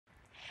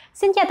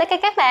Xin chào tất cả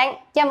các bạn,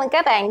 chào mừng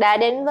các bạn đã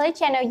đến với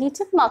channel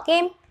YouTube Mọt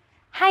Game.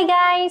 Hi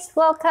guys,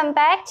 welcome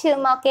back to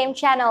Mọt Game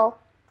channel.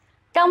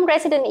 Trong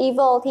Resident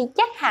Evil thì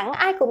chắc hẳn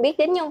ai cũng biết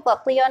đến nhân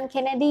vật Leon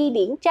Kennedy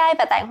điển trai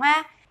và tài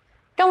hoa.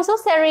 Trong suốt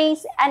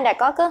series, anh đã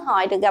có cơ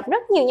hội được gặp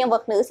rất nhiều nhân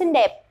vật nữ xinh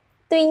đẹp.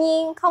 Tuy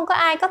nhiên, không có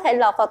ai có thể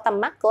lọt vào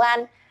tầm mắt của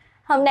anh.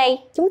 Hôm nay,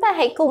 chúng ta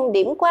hãy cùng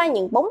điểm qua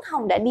những bóng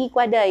hồng đã đi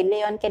qua đời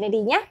Leon Kennedy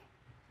nhé.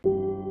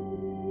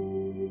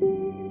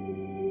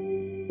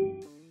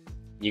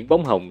 Những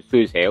bóng hồng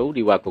xui xẻo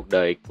đi qua cuộc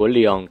đời của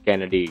Leon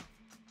Kennedy.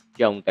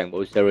 Trong toàn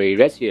bộ series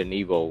Resident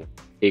Evil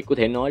thì có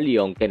thể nói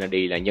Leon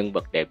Kennedy là nhân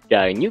vật đẹp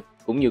trai nhất,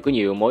 cũng như có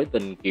nhiều mối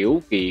tình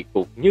kiểu kỳ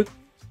cục nhất.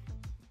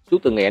 Suốt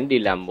từ ngày anh đi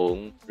làm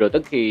muộn, rồi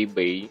tới khi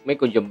bị mấy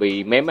con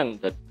zombie mém ăn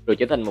thịt, rồi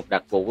trở thành một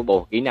đặc vụ với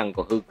bộ kỹ năng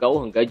còn hư cấu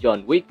hơn cả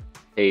John Wick,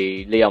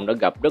 thì Leon đã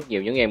gặp rất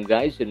nhiều những em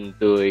gái xinh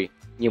tươi,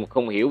 nhưng mà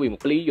không hiểu vì một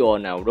cái lý do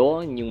nào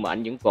đó, nhưng mà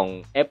anh vẫn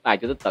còn ép ai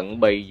cho tới tận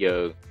bây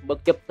giờ.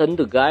 Bất chấp thính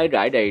từ gái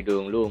rải đầy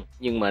đường luôn,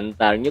 nhưng mà anh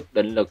ta nhất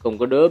định là không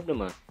có đớp nữa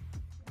mà.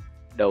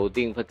 Đầu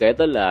tiên phải kể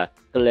tới là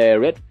Claire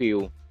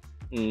Redfield.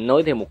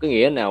 Nói theo một cái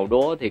nghĩa nào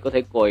đó thì có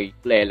thể coi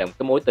Claire là một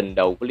cái mối tình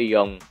đầu của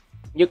Leon.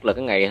 Nhất là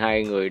cái ngày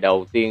hai người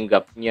đầu tiên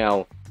gặp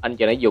nhau, anh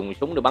chàng đã dùng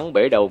súng để bắn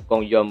bể đầu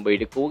con zombie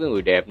để cứu cái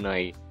người đẹp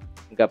này.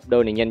 Gặp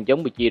đôi này nhanh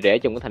chóng bị chia rẽ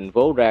trong cái thành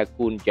phố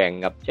Raccoon tràn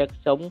ngập xác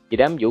sống vì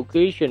đám vũ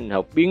khí sinh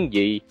học biến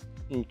dị.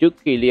 Trước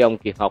khi Leon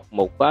kịp học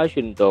một khóa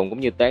sinh tồn cũng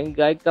như tán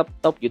gái cấp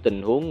tốc giữa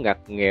tình huống ngặt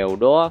nghèo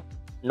đó.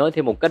 Nói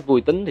thêm một cách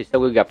vui tính thì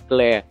sau khi gặp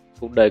Claire,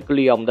 cuộc đời của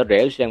Leon đã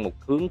rẽ sang một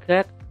hướng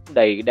khác,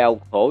 đầy đau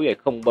khổ và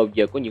không bao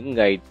giờ có những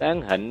ngày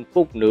tán hạnh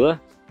phúc nữa.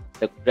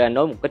 Thực ra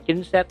nói một cách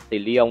chính xác thì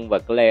Leon và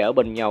Claire ở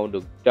bên nhau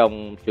được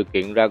trong sự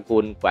kiện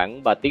Raccoon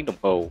khoảng 3 tiếng đồng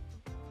hồ.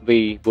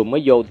 Vì vừa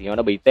mới vô thì họ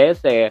đã bị té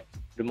xe,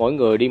 rồi mỗi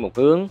người đi một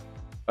hướng.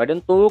 Phải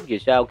đến tuốt về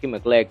sau khi mà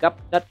Claire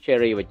cắp tách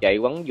Sherry và chạy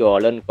quắn giò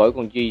lên khỏi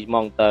con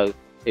G-Monster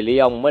thì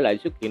Leon mới lại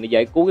xuất hiện để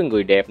giải cứu cái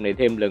người đẹp này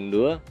thêm lần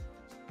nữa.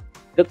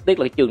 Rất tiếc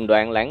là cái trường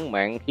đoạn lãng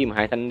mạn khi mà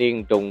hai thanh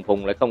niên trùng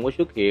phùng lại không có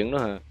xuất hiện nữa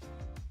hả.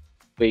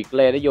 Vì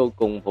Claire đã vô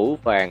cùng phũ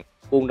phàng,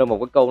 buông ra một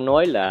cái câu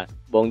nói là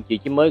bọn chị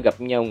chỉ mới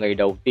gặp nhau ngày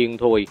đầu tiên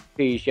thôi,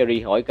 khi Sherry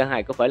hỏi cả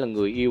hai có phải là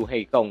người yêu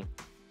hay không.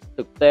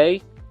 Thực tế,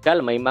 khá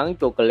là may mắn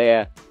cho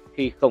Claire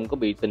khi không có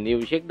bị tình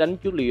yêu sét đánh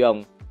trước Leon.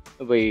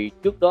 Vì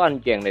trước đó anh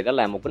chàng này đã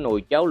làm một cái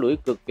nồi cháo lưỡi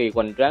cực kỳ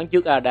hoành tráng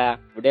trước Ada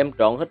và đem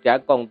trọn hết cả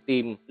con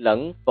tim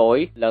lẫn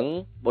phổi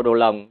lẫn bộ đồ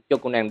lòng cho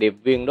con nàng điệp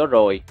viên đó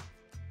rồi.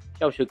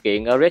 Sau sự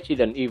kiện ở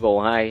Resident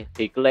Evil 2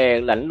 thì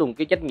Claire lãnh luôn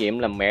cái trách nhiệm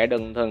làm mẹ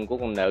đơn thân của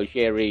con nợ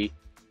Sherry,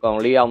 còn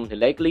Leon thì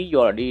lấy cái lý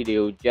do là đi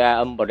điều tra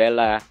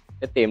Umbrella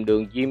để tìm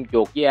đường chim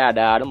chuột với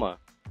Ada đó mà.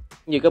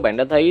 Như các bạn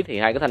đã thấy thì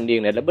hai cái thanh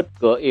niên này đã bích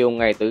cửa yêu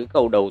ngay từ cái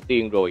câu đầu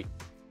tiên rồi.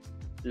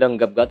 Lần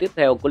gặp gỡ tiếp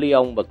theo của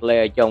Leon và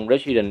Claire trong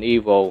Resident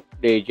Evil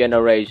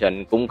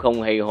Degeneration cũng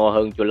không hay ho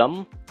hơn cho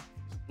lắm.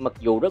 Mặc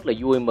dù rất là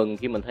vui mừng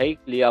khi mình thấy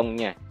Leon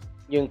nha,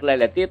 nhưng Claire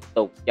lại tiếp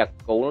tục chặt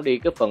cụ nó đi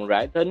cái phần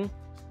rải thính,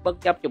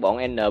 bất chấp cho bọn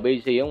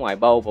NPC ở ngoài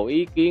bầu vào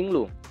ý kiến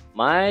luôn.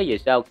 Mãi về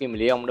sau khi mà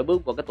Leon đã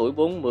bước vào cái tuổi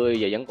 40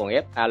 và vẫn còn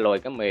ép lòi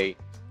cá mì,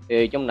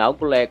 thì trong não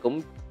của Claire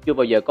cũng chưa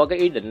bao giờ có cái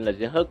ý định là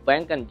sẽ hớt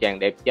bán cái anh chàng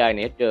đẹp trai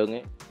này hết trơn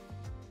ấy.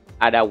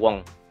 Ada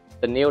Wong,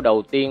 tình yêu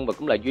đầu tiên và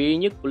cũng là duy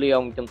nhất của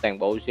Leon trong toàn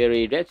bộ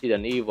series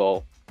Resident Evil,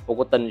 một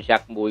cuộc tình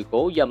sặc mùi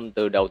khổ dâm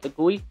từ đầu tới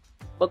cuối.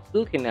 Bất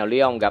cứ khi nào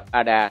Leon gặp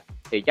Ada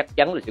thì chắc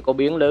chắn là sẽ có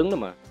biến lớn đó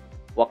mà.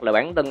 Hoặc là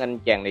bản thân anh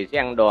chàng này sẽ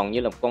ăn đòn như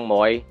là một con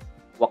mồi,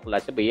 hoặc là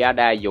sẽ bị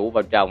Ada dụ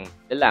vào chồng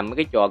để làm mấy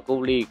cái trò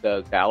cu ly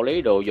cờ cạo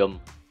lấy đồ giùm.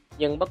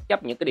 Nhưng bất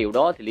chấp những cái điều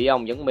đó thì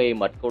Leon vẫn mê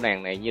mệt cô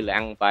nàng này như là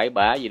ăn phải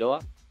bả gì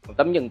đó. Một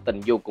tấm nhân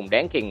tình vô cùng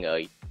đáng khen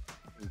ngợi.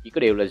 Chỉ có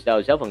điều là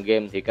sau 6 phần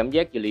game thì cảm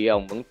giác như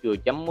Leon vẫn chưa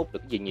chấm mút được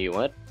cái gì nhiều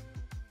hết.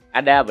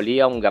 Ada và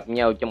Leon gặp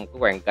nhau trong một cái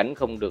hoàn cảnh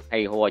không được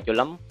hay ho cho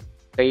lắm,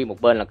 khi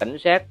một bên là cảnh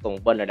sát còn một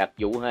bên là đặc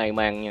vụ hai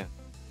mang nha.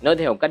 Nói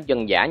theo một cách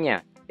dân dã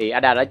nha, thì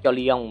Ada đã cho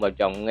Leon vào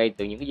chồng ngay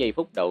từ những cái giây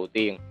phút đầu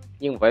tiên,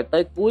 nhưng phải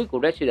tới cuối của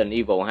Resident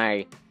Evil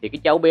 2 thì cái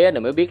cháu bé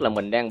này mới biết là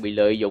mình đang bị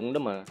lợi dụng đó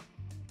mà.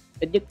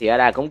 Ít nhất thì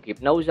Ada cũng kịp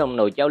nấu xong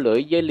nồi cháo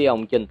lưỡi với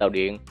Leon trên tàu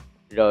điện,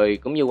 rồi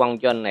cũng như quăng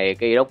cho anh này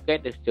cây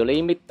rocket để xử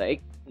lý Mr.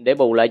 X để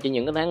bù lại cho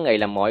những cái tháng ngày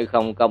làm mọi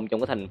không công trong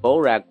cái thành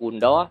phố Raccoon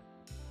đó.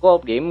 Có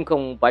một điểm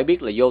không phải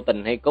biết là vô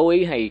tình hay cố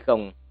ý hay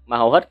không, mà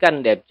hầu hết các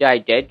anh đẹp trai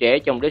trẻ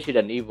trong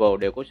Resident Evil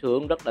đều có xu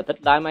hướng rất là thích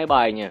lái máy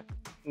bay nha.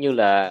 Như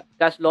là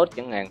Carlos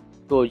chẳng hạn,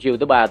 thua Jill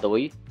tới 3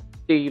 tuổi,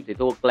 Steve thì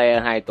thua Claire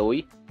 2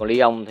 tuổi, còn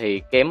Leon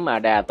thì kém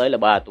Ada tới là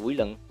 3 tuổi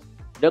lận.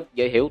 Rất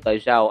dễ hiểu tại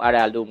sao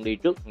Ada luôn đi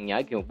trước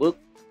nhảy kia một bước.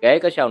 Kể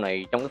cả sau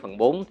này trong cái phần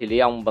 4 thì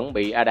Leon vẫn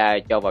bị Ada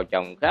cho vào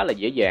chồng khá là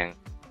dễ dàng,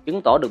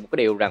 chứng tỏ được một cái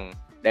điều rằng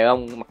đàn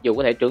ông mặc dù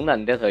có thể trưởng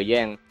thành theo thời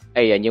gian,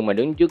 nhưng mà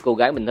đứng trước cô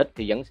gái mình thích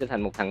thì vẫn sẽ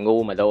thành một thằng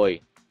ngu mà thôi.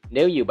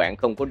 Nếu như bạn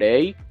không có để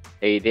ý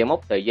thì theo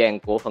mốc thời gian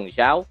của phần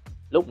 6,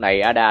 lúc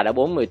này Ada đã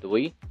 40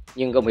 tuổi,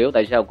 nhưng không hiểu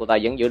tại sao cô ta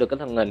vẫn giữ được cái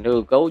thân hình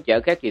hư cấu chả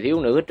khác gì thiếu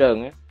nữ hết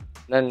trơn á.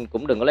 Nên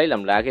cũng đừng có lấy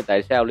làm lạ khi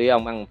tại sao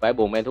Leon ăn phải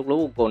bùa men thuốc lú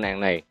của cô nàng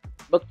này,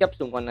 bất chấp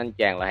xung quanh anh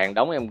chàng là hàng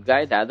đống em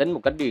gái đã tính một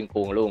cách điên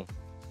cuồng luôn.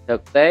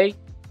 Thực tế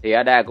thì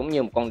Ada cũng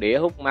như một con đĩa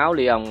hút máu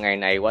Leon ngày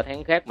này qua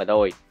tháng khác mà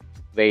thôi.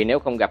 Vì nếu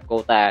không gặp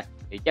cô ta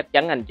thì chắc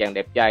chắn anh chàng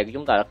đẹp trai của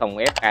chúng ta đã không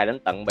ép A đến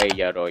tận bây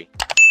giờ rồi.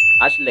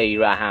 Ashley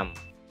Graham.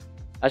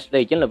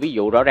 Ashley chính là ví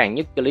dụ rõ ràng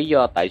nhất cho lý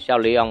do tại sao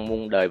Leon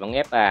muôn đời vẫn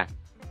ép A.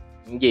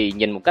 Vì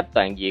nhìn một cách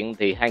toàn diện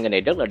thì hai người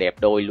này rất là đẹp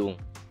đôi luôn.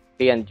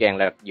 Khi anh chàng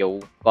là đặc vụ,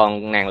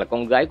 còn nàng là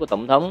con gái của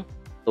tổng thống,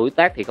 tuổi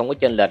tác thì không có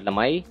chênh lệch là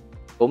mấy.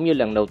 Cũng như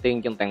lần đầu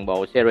tiên trong toàn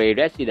bộ series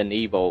Resident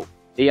Evil,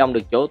 Leon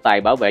được trổ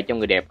tài bảo vệ cho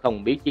người đẹp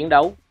không biết chiến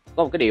đấu.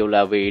 Có một cái điều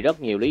là vì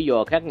rất nhiều lý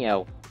do khác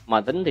nhau,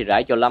 mà tính thì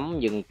rải cho lắm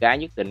nhưng cá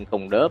nhất định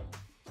không đớp.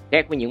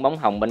 Khác với những bóng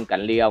hồng bên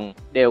cạnh Leon,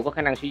 đều có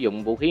khả năng sử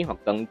dụng vũ khí hoặc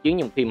cận chiến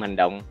trong phim hành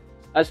động.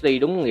 Ashley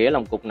đúng nghĩa là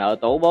một cục nợ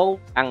tổ bố,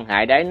 ăn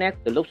hại đái nát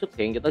từ lúc xuất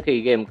hiện cho tới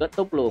khi game kết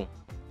thúc luôn.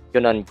 Cho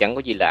nên chẳng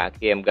có gì lạ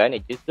khi em gái này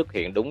chỉ xuất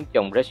hiện đúng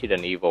trong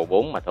Resident Evil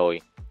 4 mà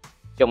thôi.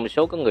 Trong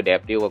số các người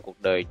đẹp đi qua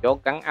cuộc đời chó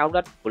cắn áo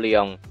rách của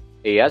Leon,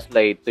 thì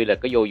Ashley tuy là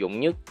cái vô dụng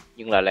nhất,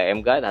 nhưng là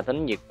em gái thả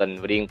thính nhiệt tình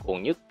và điên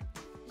cuồng nhất.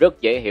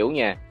 Rất dễ hiểu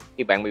nha,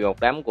 khi bạn bị một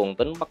đám cuồng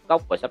tín bắt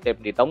cóc và sắp đem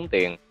đi tống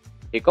tiền,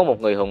 thì có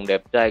một người hùng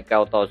đẹp trai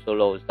cao to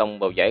solo xông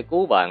vào giải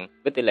cứu bạn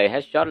với tỷ lệ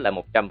headshot là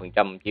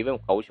 100% chỉ với một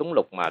khẩu súng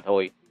lục mà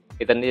thôi.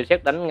 Thì tình yêu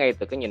sét đánh ngay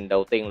từ cái nhìn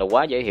đầu tiên là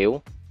quá dễ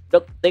hiểu.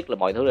 Rất tiếc là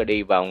mọi thứ đã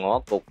đi vào ngõ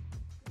cụt.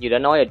 Như đã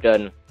nói ở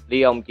trên,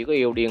 Leon chỉ có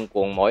yêu điên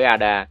cuồng mỗi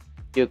Ada,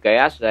 chưa kể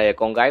Ashley là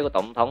con gái của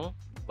tổng thống,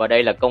 và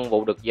đây là công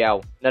vụ được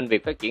giao nên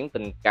việc phát triển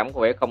tình cảm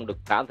có vẻ không được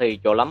khả thi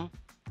cho lắm.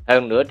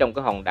 Hơn nữa trong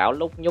cái hòn đảo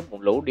lúc nhúc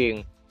một lũ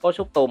điên có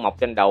xúc tu mọc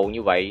trên đầu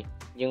như vậy,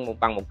 nhưng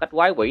bằng một cách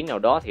quái quỷ nào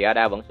đó thì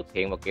Ada vẫn xuất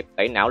hiện và kịp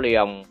tẩy não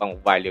Leon bằng một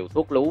vài liều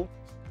thuốc lú.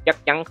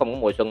 Chắc chắn không có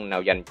mùa xuân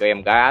nào dành cho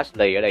em gái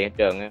Ashley ở đây hết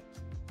trơn á.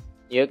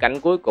 Như ở cảnh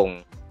cuối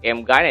cùng,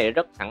 em gái này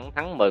rất thẳng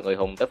thắn mời người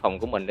hùng tới phòng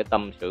của mình để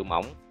tâm sự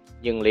mỏng,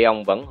 nhưng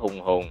Leon vẫn hùng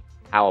hồn,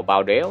 hào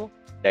bao đéo,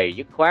 đầy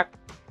dứt khoát,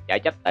 chả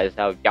trách tại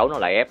sao cháu nó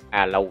lại ép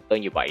A lâu tới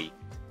như vậy.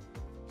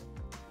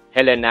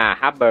 Helena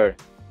Harper.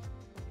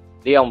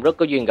 Leon rất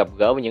có duyên gặp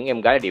gỡ với những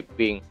em gái điệp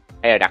viên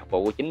hay là đặc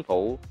vụ của chính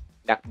phủ,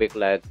 đặc biệt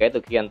là kể từ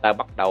khi anh ta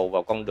bắt đầu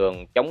vào con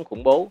đường chống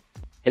khủng bố.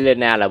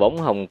 Helena là bóng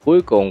hồng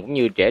cuối cùng cũng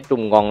như trẻ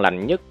trung ngon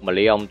lành nhất mà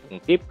Leon từng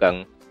tiếp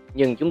cận,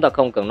 nhưng chúng ta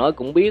không cần nói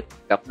cũng biết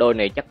cặp đôi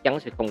này chắc chắn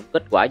sẽ không có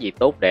kết quả gì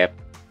tốt đẹp.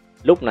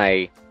 Lúc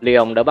này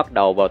Leon đã bắt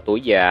đầu vào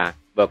tuổi già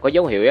và có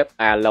dấu hiệu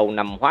FA lâu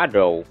năm hóa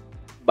rồ,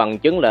 bằng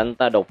chứng là anh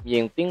ta đột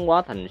nhiên tiến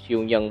hóa thành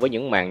siêu nhân với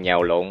những màn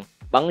nhào lộn,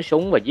 bắn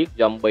súng và giết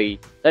zombie,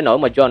 tới nỗi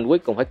mà John Wick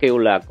cũng phải kêu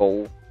là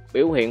cụ.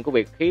 Biểu hiện của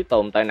việc khí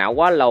tồn tại não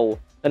quá lâu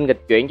nên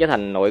nghịch chuyển trở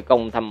thành nội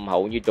công thâm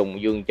hậu như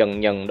trùng dương chân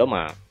nhân đó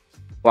mà.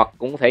 Hoặc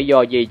cũng có thể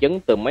do di chứng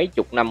từ mấy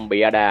chục năm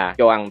bị Ada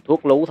cho ăn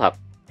thuốc lú thật.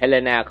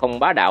 Helena không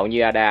bá đạo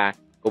như Ada,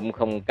 cũng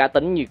không cá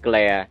tính như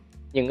Claire,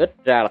 nhưng ít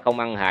ra là không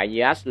ăn hại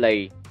như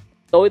Ashley.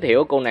 Tối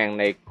thiểu cô nàng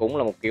này cũng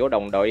là một kiểu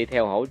đồng đội đi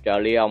theo hỗ trợ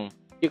Leon,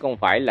 chứ không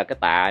phải là cái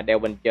tạ đeo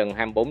bên chân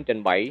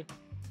 24/7.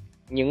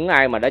 Những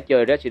ai mà đã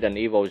chơi Resident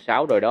Evil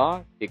 6 rồi đó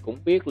thì cũng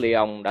biết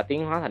Leon đã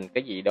tiến hóa thành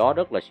cái gì đó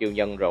rất là siêu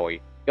nhân rồi.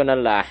 Cho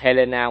nên là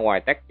Helena ngoài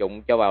tác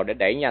dụng cho vào để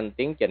đẩy nhanh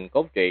tiến trình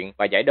cốt truyện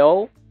và giải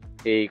đố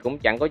thì cũng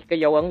chẳng có cái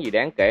dấu ấn gì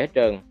đáng kể hết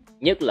trơn.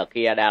 Nhất là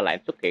khi Ada lại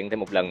xuất hiện thêm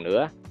một lần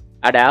nữa.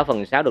 Ada ở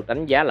phần 6 được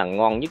đánh giá là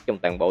ngon nhất trong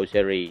toàn bộ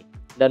series,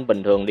 nên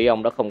bình thường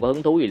Leon đã không có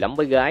hứng thú gì lắm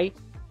với gái,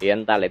 thì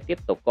anh ta lại tiếp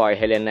tục coi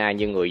Helena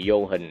như người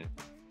vô hình.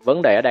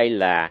 Vấn đề ở đây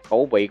là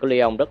khẩu vị của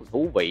Leon rất là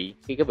thú vị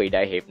khi cái vị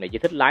đại hiệp này chỉ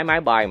thích lái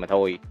máy bay mà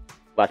thôi,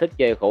 và thích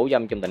chơi khổ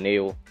dâm trong tình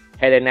yêu.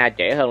 Helena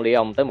trẻ hơn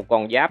Leon tới một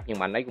con giáp nhưng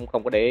mà anh ấy cũng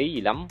không có để ý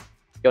gì lắm.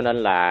 Cho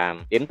nên là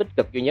điểm tích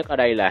cực duy nhất ở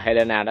đây là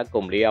Helena đã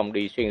cùng Leon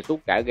đi xuyên suốt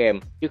cả game,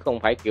 chứ không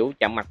phải kiểu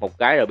chạm mặt một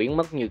cái rồi biến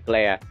mất như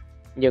Claire.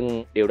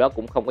 Nhưng điều đó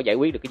cũng không có giải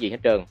quyết được cái gì hết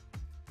trơn.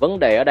 Vấn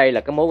đề ở đây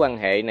là cái mối quan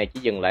hệ này chỉ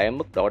dừng lại ở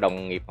mức độ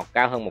đồng nghiệp hoặc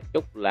cao hơn một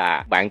chút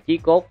là bạn chí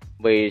cốt.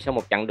 Vì sau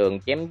một chặng đường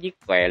chém giết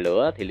tòe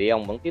lửa thì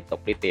Leon vẫn tiếp tục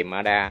đi tìm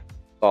Ada,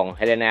 còn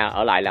Helena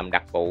ở lại làm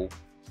đặc vụ.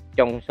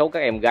 Trong số các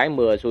em gái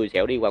mưa xui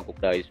xẻo đi qua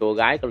cuộc đời xua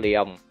gái của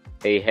Leon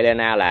thì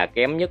Helena là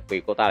kém nhất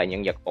vì cô ta là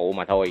nhân vật phụ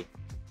mà thôi.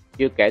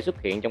 Chưa kể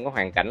xuất hiện trong cái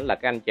hoàn cảnh là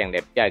cái anh chàng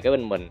đẹp trai kế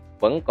bên mình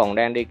vẫn còn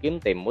đang đi kiếm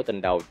tìm mối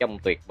tình đầu trong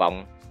tuyệt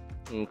vọng.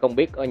 Không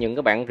biết ở những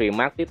cái bản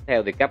remake tiếp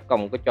theo thì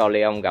Capcom có cho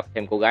Leon gặp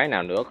thêm cô gái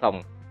nào nữa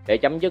không, để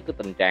chấm dứt cái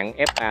tình trạng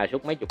FA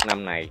suốt mấy chục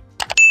năm này.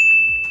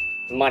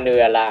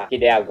 Manuela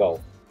Hidalgo.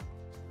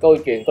 Câu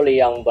chuyện của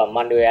Leon và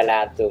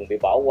Manuela thường bị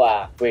bỏ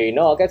qua vì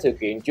nó ở các sự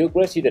kiện trước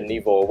Resident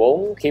Evil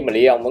 4, khi mà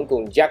Leon vẫn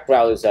cùng Jack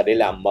Rouser để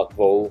làm mật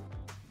vụ.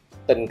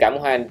 Tình cảm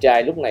hai anh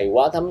trai lúc này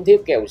quá thấm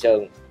thiết keo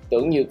sơn,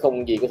 tưởng như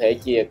không gì có thể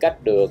chia cách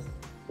được.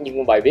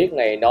 Nhưng bài viết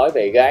này nói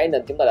về gái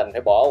nên chúng ta đành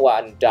phải bỏ qua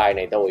anh trai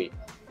này thôi.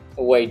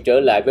 Quay trở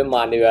lại với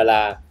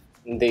Manuela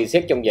thì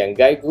xét trong dạng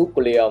gái cứu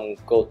của Leon,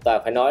 cô ta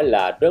phải nói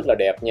là rất là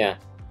đẹp nha.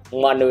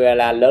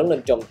 Manuela lớn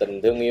lên trong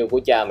tình thương yêu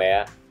của cha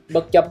mẹ,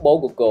 bất chấp bố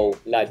của cô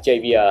là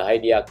Javier hay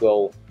Diago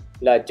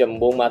là trùm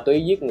buôn ma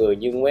túy giết người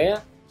như ngoé,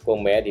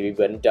 còn mẹ thì bị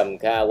bệnh trầm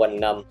kha quanh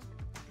năm.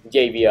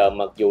 Javier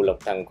mặc dù là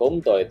thằng khốn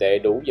tồi tệ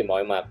đủ về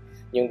mọi mặt,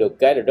 nhưng được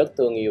cái là rất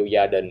thương yêu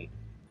gia đình.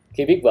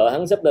 Khi biết vợ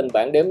hắn sắp lên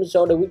bảng đếm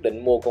số để quyết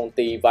định mua con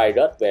ti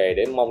virus về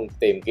để mong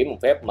tìm kiếm một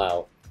phép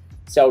màu.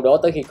 Sau đó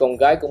tới khi con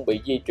gái cũng bị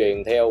di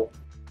truyền theo,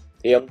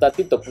 thì ông ta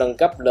tiếp tục nâng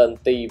cấp lên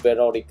ti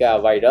Veronica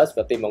virus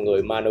và tìm vào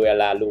người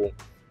Manuela luôn.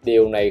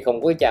 Điều này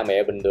không có cha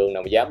mẹ bình thường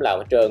nào mà dám làm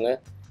hết trơn á.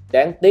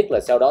 Đáng tiếc là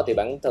sau đó thì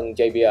bản thân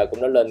JVR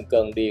cũng đã lên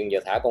cơn điên và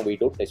thả con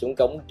virus này xuống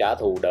cống trả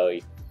thù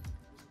đời.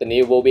 Tình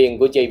yêu vô biên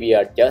của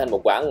JVR trở thành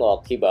một quả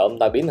ngọt khi vợ ông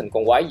ta biến thành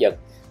con quái vật,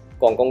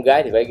 còn con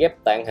gái thì phải ghép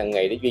tạng hàng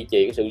ngày để duy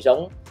trì cái sự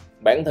sống.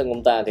 Bản thân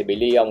ông ta thì bị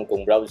Leon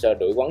cùng Browser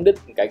đuổi quán đích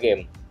cả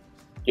game.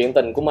 Chuyện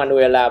tình của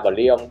Manuela và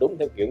Leon đúng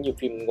theo kiểu như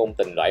phim ngôn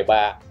tình loại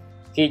 3.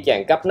 Khi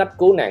chàng cắp nách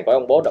cứu nàng khỏi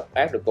ông bố độc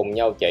ác được cùng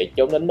nhau chạy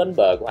trốn đến bến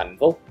bờ của hạnh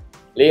phúc.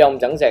 Leon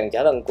sẵn sàng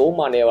trả thân cứu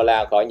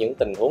Manuela khỏi những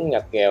tình huống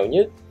ngặt nghèo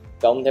nhất,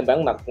 cộng thêm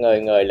bản mặt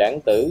ngời ngời lãng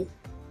tử.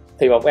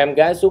 Thì một em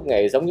gái suốt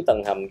ngày sống với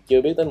tầng hầm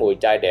chưa biết tới mùi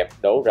trai đẹp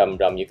đổ rầm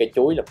rầm như cây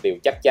chuối là điều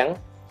chắc chắn.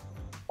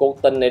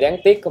 Cuộc tình này đáng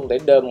tiếc không thể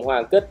đơm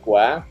hoa kết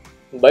quả,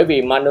 bởi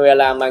vì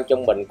Manuela mang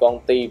trong mình con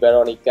T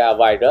Veronica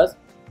virus.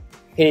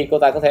 Khi cô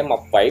ta có thể mọc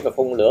vảy và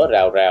phun lửa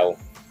rào rào,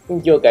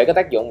 chưa kể cái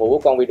tác dụng phụ của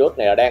con virus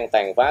này là đang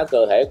tàn phá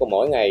cơ thể của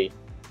mỗi ngày.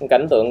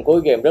 Cảnh tượng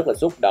cuối game rất là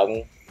xúc động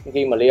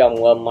khi mà Leon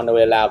ôm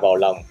Manuela vào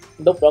lòng.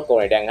 Lúc đó cô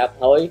này đang hấp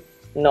hối,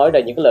 nói ra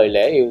những cái lời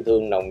lẽ yêu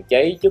thương nồng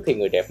cháy trước khi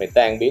người đẹp này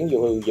tan biến vô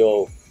hư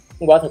vô.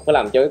 Quả thực phải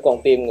làm cho cái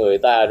con tim người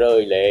ta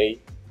rơi lệ.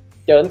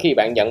 Cho đến khi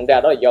bạn nhận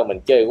ra đó là do mình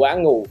chơi quá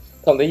ngu,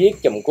 không thể giết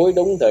chùm cuối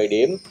đúng thời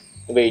điểm.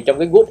 Vì trong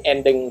cái good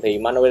ending thì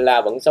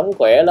Manuela vẫn sống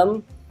khỏe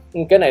lắm.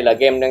 Cái này là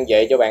game đang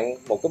dạy cho bạn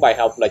một cái bài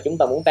học là chúng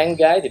ta muốn tán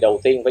gái thì đầu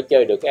tiên phải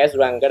chơi được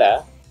S-Rank cái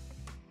đã.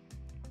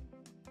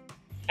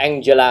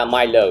 Angela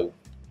Miller.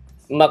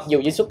 Mặc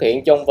dù chỉ xuất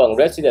hiện trong phần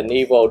Resident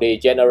Evil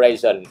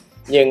Degeneration,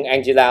 nhưng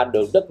Angela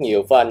được rất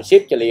nhiều fan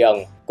ship cho Leon.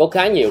 Có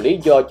khá nhiều lý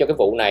do cho cái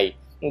vụ này.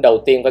 Đầu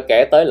tiên phải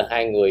kể tới là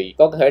hai người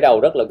có khởi đầu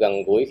rất là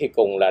gần gũi khi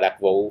cùng là đặc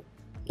vụ.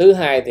 Thứ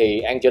hai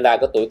thì Angela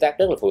có tuổi tác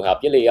rất là phù hợp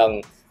với Leon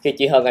khi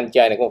chỉ hơn anh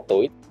trai này có 1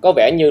 tuổi. Có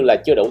vẻ như là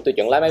chưa đủ tiêu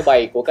chuẩn lái máy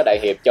bay của các đại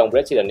hiệp trong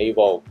Resident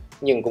Evil,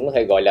 nhưng cũng có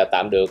thể gọi là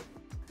tạm được.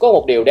 Có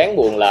một điều đáng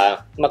buồn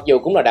là mặc dù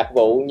cũng là đặc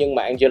vụ nhưng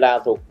mà Angela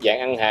thuộc dạng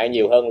ăn hại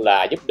nhiều hơn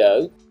là giúp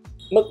đỡ.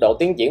 Mức độ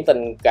tiến triển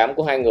tình cảm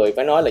của hai người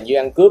phải nói là như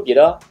ăn cướp vậy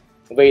đó.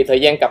 Vì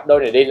thời gian cặp đôi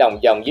này đi lòng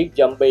vòng giết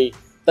zombie,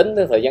 tính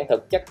tới thời gian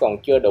thực chắc còn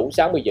chưa đủ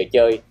 60 giờ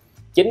chơi.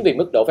 Chính vì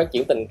mức độ phát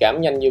triển tình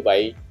cảm nhanh như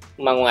vậy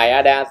mà ngoài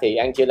Ada thì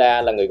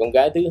Angela là người con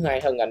gái thứ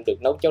hai hân hạnh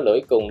được nấu cháo lưỡi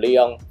cùng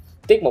Leon.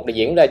 Tiết mục này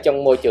diễn ra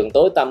trong môi trường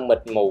tối tăm mịt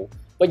mù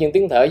với những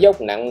tiếng thở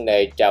dốc nặng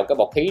nề trào các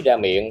bọt khí ra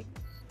miệng.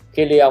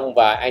 Khi Leon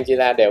và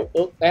Angela đều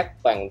ướt át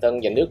toàn thân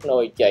và nước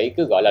nôi chảy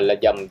cứ gọi là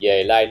dầm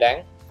về lai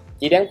láng.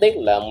 Chỉ đáng tiếc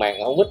là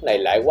màn hôn hít này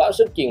lại quá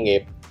sức chuyên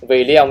nghiệp,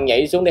 vì Leon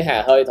nhảy xuống để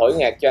hà hơi thổi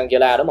ngạt cho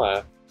Angela đó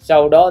mà.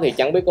 Sau đó thì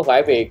chẳng biết có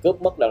phải vì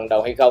cướp mất lần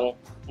đầu hay không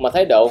mà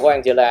thái độ của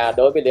Angela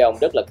đối với Leon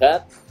rất là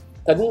khác.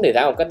 Thính thì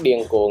thả một cách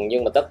điên cuồng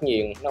nhưng mà tất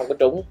nhiên nó không có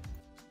trúng.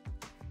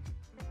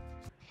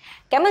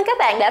 Cảm ơn các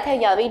bạn đã theo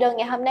dõi video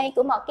ngày hôm nay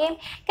của Mọt Game.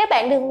 Các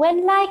bạn đừng quên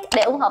like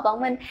để ủng hộ bọn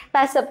mình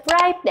và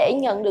subscribe để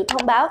nhận được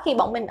thông báo khi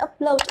bọn mình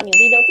upload những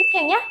video tiếp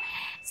theo nhé.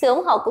 Sự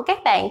ủng hộ của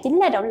các bạn chính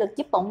là động lực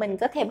giúp bọn mình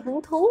có thêm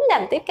hứng thú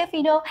làm tiếp các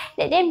video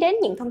để đem đến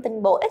những thông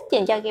tin bổ ích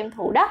dành cho game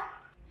thủ đó.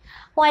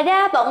 Ngoài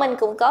ra, bọn mình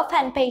cũng có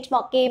fanpage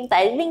Mọt Game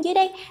tại link dưới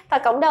đây và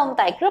cộng đồng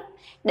tại group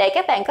để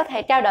các bạn có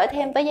thể trao đổi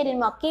thêm với gia đình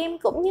Mọt Game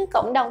cũng như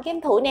cộng đồng game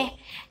thủ nè.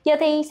 Giờ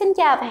thì xin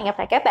chào và hẹn gặp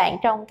lại các bạn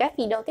trong các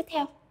video tiếp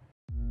theo.